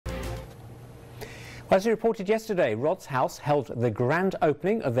As we reported yesterday, Rod's House held the grand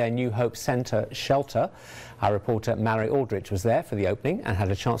opening of their New Hope Centre shelter. Our reporter Malorie Aldrich was there for the opening and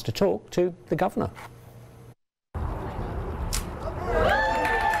had a chance to talk to the Governor.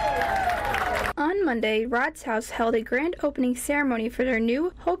 On Monday, Rod's House held a grand opening ceremony for their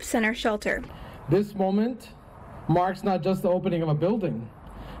New Hope Centre shelter. This moment marks not just the opening of a building,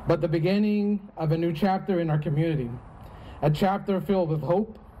 but the beginning of a new chapter in our community. A chapter filled with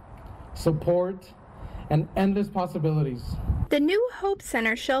hope, support, and endless possibilities. The New Hope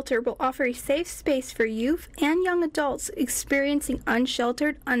Center shelter will offer a safe space for youth and young adults experiencing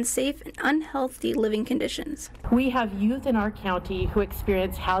unsheltered, unsafe, and unhealthy living conditions. We have youth in our county who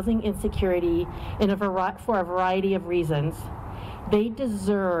experience housing insecurity for a variety of reasons. They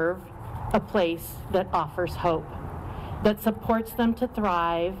deserve a place that offers hope, that supports them to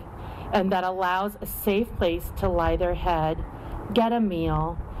thrive, and that allows a safe place to lie their head, get a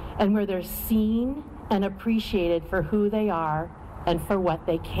meal, and where they're seen and appreciated for who they are and for what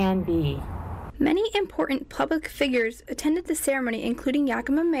they can be. Many important public figures attended the ceremony, including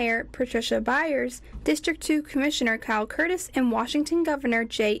Yakima Mayor Patricia Byers, District 2 Commissioner Kyle Curtis, and Washington Governor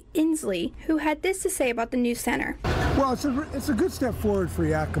Jay Inslee, who had this to say about the new center. Well, it's a good step forward for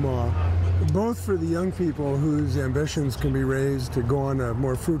Yakima, both for the young people whose ambitions can be raised to go on to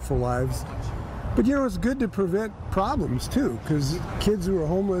more fruitful lives. But you know, it's good to prevent problems too, because kids who are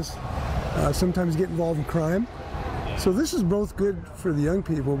homeless sometimes get involved in crime. So this is both good for the young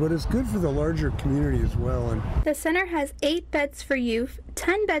people, but it's good for the larger community as well. And the center has 8 beds for youth,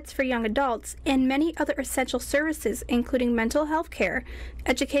 10 beds for young adults, and many other essential services, including mental health care,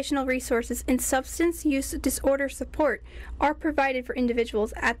 educational resources, and substance use disorder support are provided for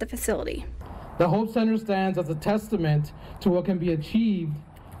individuals at the facility. The Hope Center stands as a testament to what can be achieved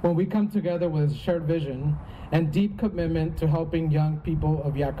when we come together with a shared vision and deep commitment to helping young people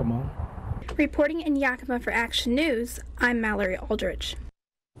of Yakima. Reporting in Yakima for Action News, I'm Malorie Aldrich.